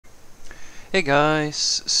Hey guys,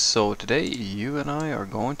 so today you and I are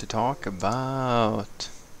going to talk about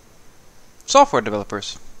software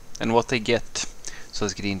developers and what they get. So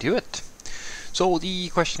let's get into it. So the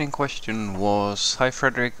question in question was, hi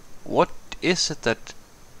Frederick, what is it that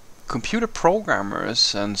computer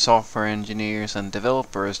programmers and software engineers and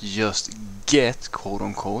developers just get, quote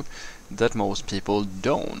unquote, that most people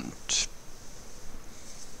don't?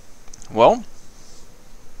 Well,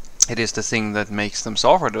 it is the thing that makes them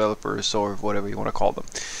software developers or whatever you want to call them.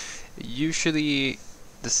 Usually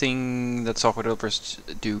the thing that software developers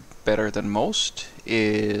do better than most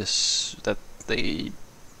is that they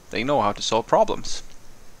know how to solve problems.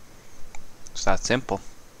 It's that simple.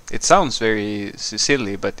 It sounds very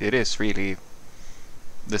silly, but it is really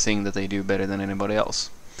the thing that they do better than anybody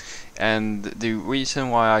else. And the reason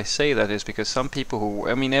why I say that is because some people who,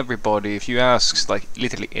 I mean everybody, if you ask like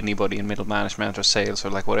literally anybody in middle management or sales or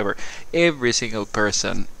like whatever, every single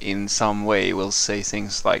person in some way will say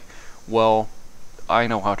things like, well, I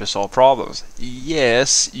know how to solve problems.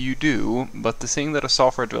 Yes, you do, but the thing that a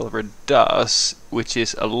software developer does, which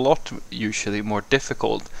is a lot usually more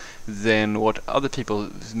difficult than what other people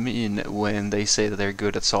mean when they say that they're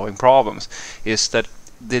good at solving problems, is that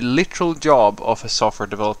the literal job of a software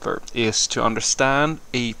developer is to understand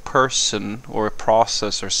a person or a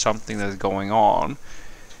process or something that's going on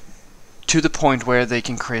to the point where they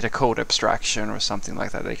can create a code abstraction or something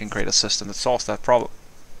like that. They can create a system that solves that problem.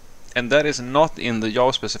 And that is not in the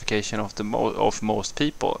job specification of of most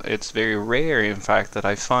people. It's very rare, in fact, that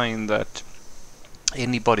I find that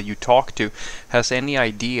anybody you talk to has any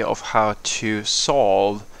idea of how to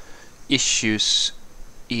solve issues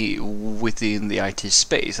within the IT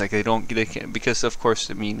space. Like they can, because of course,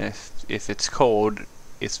 I mean, if it's code,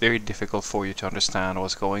 it's very difficult for you to understand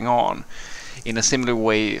what's going on. In a similar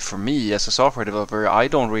way, for me as a software developer, I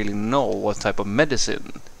don't really know what type of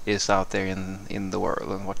medicine is out there in the world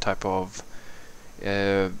and what type of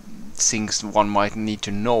things one might need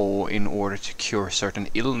to know in order to cure certain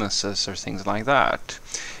illnesses or things like that.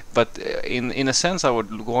 But in a sense, I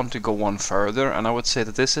would want to go one further, and I would say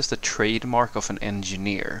that this is the trademark of an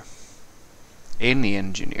engineer. Any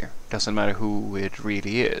engineer, doesn't matter who it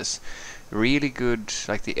really is. Really good,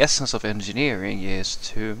 like the essence of engineering is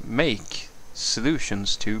to make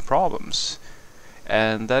solutions to problems,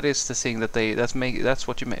 and that is the thing that that's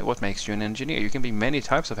what makes you an engineer. You can be many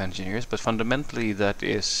types of engineers, but fundamentally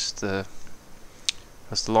that's the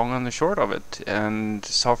long and the short of it, and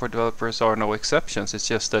software developers are no exceptions. It's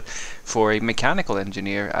just that for a mechanical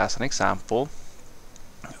engineer, as an example,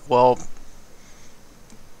 well,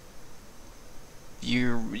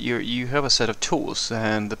 you have a set of tools,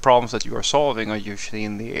 and the problems that you are solving are usually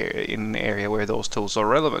in an area where those tools are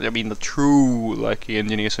relevant. I mean, the true like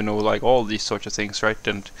engineers who know like all these sorts of things, right,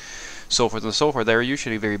 and so forth and so forth, they're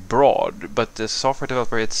usually very broad. But the software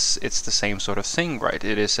developer, it's the same sort of thing, right?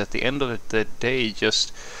 It is at the end of the day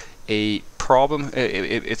just a problem.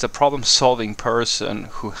 It's a problem-solving person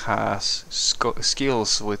who has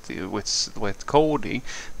skills with coding,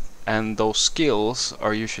 and those skills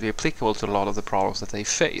are usually applicable to a lot of the problems that they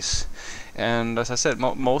face. And as I said,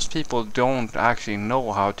 most people don't actually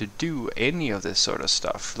know how to do any of this sort of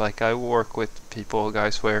stuff. Like I work with people,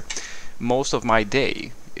 guys, where most of my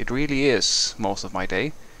day, it really is most of my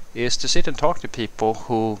day, is to sit and talk to people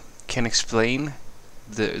who can explain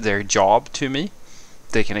their job to me.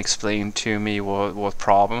 They can explain to me what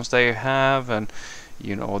problems they have, and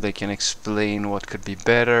they can explain what could be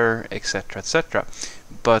better, etc., etc.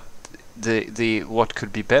 But the what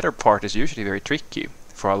could be better part is usually very tricky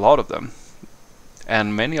for a lot of them,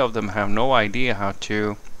 and many of them have no idea how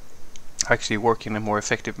to actually work in a more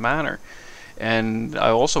effective manner. And I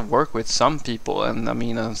also work with some people, and I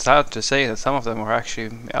mean, I'm sad to say that some of them are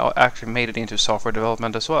actually made it into software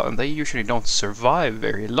development as well, and they usually don't survive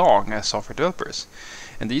very long as software developers.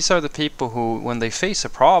 And these are the people who, when they face a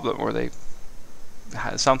problem or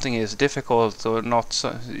something is difficult or not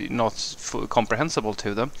comprehensible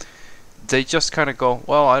to them, they just kind of go,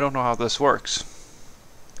 well, I don't know how this works,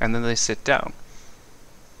 and then they sit down.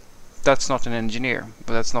 That's not an engineer,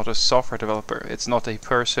 but that's not a software developer. It's not a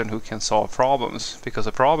person who can solve problems, because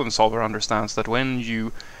a problem solver understands that when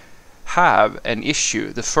you have an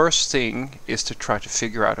issue, the first thing is to try to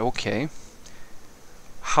figure out, okay,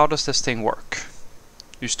 how does this thing work?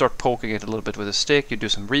 You start poking it a little bit with a stick, you do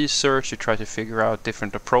some research, you try to figure out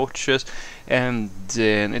different approaches, and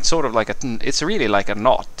then it's sort of like it's really like a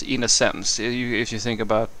knot in a sense. If you think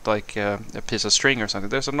about like a piece of string or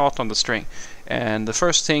something, there's a knot on the string, and the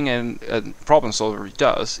first thing a problem solver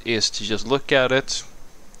does is to just look at it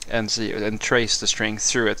and see and trace the string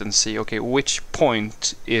through it and see, okay, which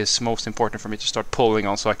point is most important for me to start pulling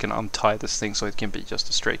on so I can untie this thing so it can be just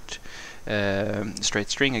a straight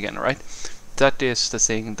string again, right? That is the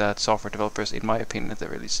thing that software developers, in my opinion, they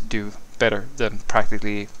really do better than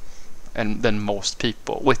practically and than most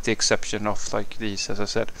people, with the exception of like these, as I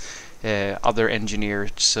said, other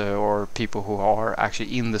engineers or people who are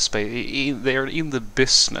actually in the space. They're in the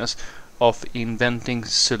business of inventing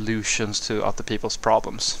solutions to other people's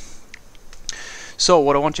problems. So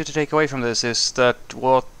what I want you to take away from this is that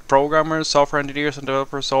what programmers, software engineers, and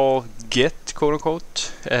developers all get, quote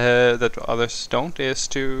unquote, that others don't, is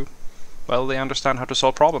to, well, they understand how to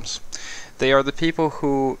solve problems. They are the people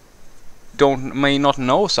who may not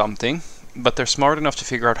know something, but they're smart enough to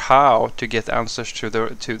figure out how to get answers to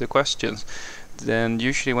the questions. Then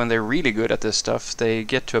usually when they're really good at this stuff, they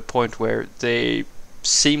get to a point where they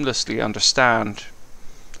seamlessly understand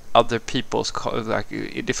other people's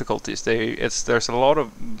difficulties. There's a lot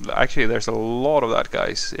of that,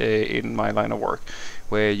 guys, in my line of work,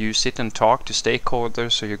 where you sit and talk to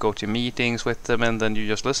stakeholders, so you go to meetings with them, and then you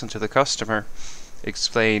just listen to the customer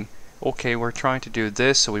explain, okay, we're trying to do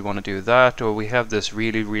this, so we want to do that, or we have this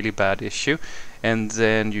really, really bad issue, and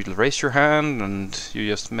then you raise your hand and you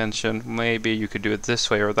just mention maybe you could do it this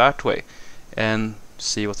way or that way, and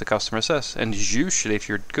see what the customer says. And usually, if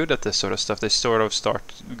you're good at this sort of stuff, they sort of start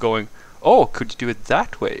going, oh, could you do it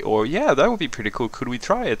that way? Or yeah, that would be pretty cool, could we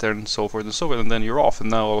try it? And so forth and so forth. And then you're off, and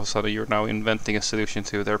now all of a sudden you're now inventing a solution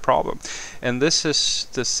to their problem. And this is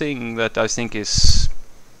the thing that I think is,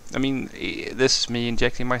 I mean, this is me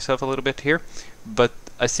injecting myself a little bit here, but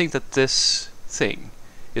I think that this thing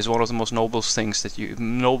is one of the most noble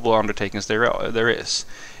undertakings there is.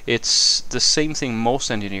 It's the same thing most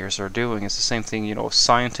engineers are doing. It's the same thing, you know,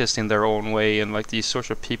 scientists in their own way, and like these sorts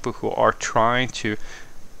of people who are trying to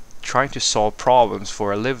solve problems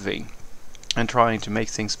for a living and trying to make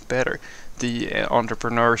things better. The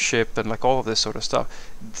entrepreneurship and like all of this sort of stuff.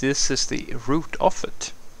 This is the root of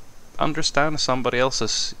it. Understand somebody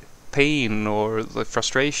else's pain or the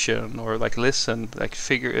frustration, or like listen, like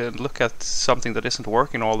figure and look at something that isn't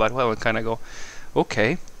working all that well and kind of go,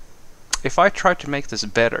 okay, if I try to make this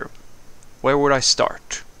better, where would I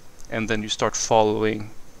start? And then you start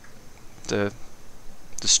following the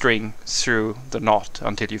string through the knot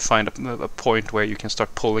until you find a point where you can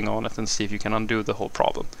start pulling on it and see if you can undo the whole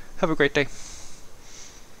problem. Have a great day.